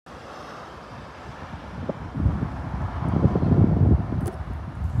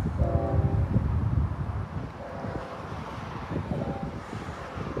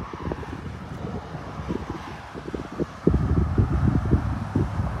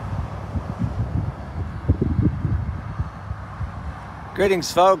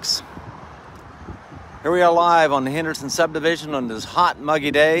Greetings, folks. Here we are live on the Henderson Subdivision on this hot, muggy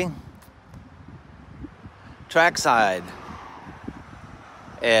day. Trackside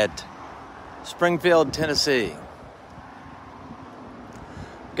at Springfield, Tennessee.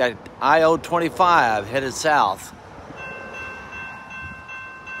 Got I025 headed south.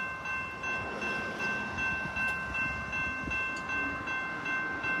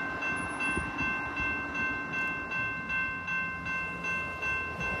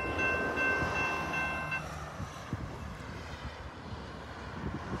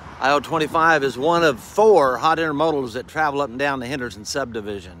 I025 is one of 4 hot intermodals that travel up and down the Henderson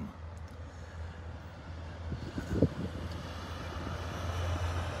Subdivision.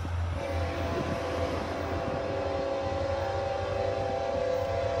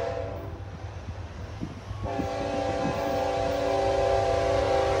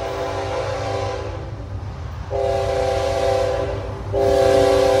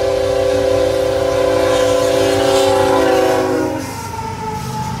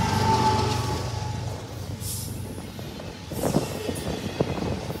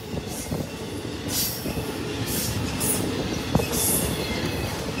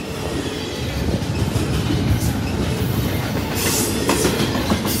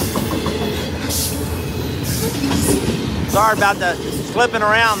 Sorry about the slipping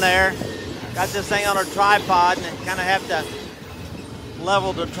around there. Got this thing on a tripod and kind of have to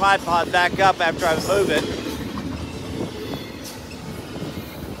level the tripod back up after I move it.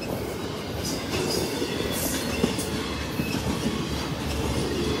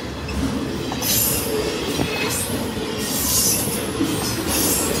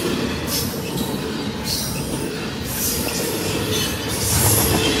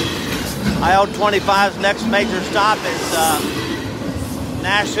 I025's next major stop is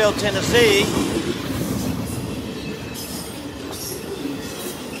Nashville, Tennessee.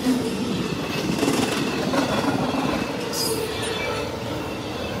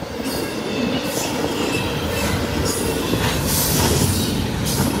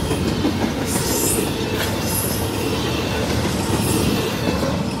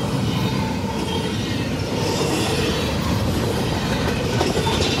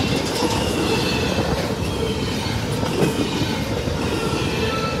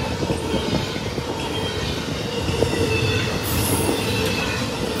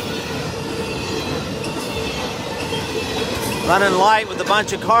 Running light with a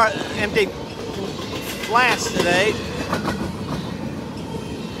bunch of empty flats today.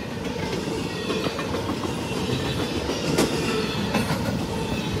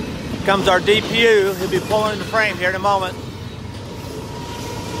 Comes our DPU. He'll be pulling the frame here in a moment.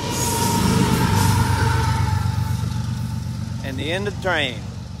 And the end of the train.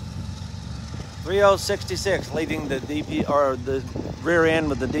 3066 leading the DP or the rear end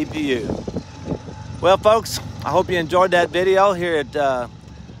with the DPU. Well, folks, I hope you enjoyed that video here at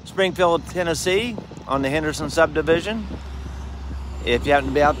Springfield, Tennessee on the Henderson Subdivision. If you happen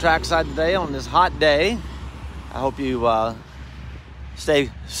to be out trackside today on this hot day, I hope you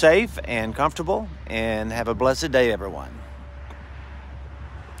stay safe and comfortable and have a blessed day, everyone.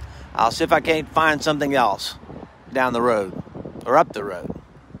 I'll see if I can't find something else down the road or up the road.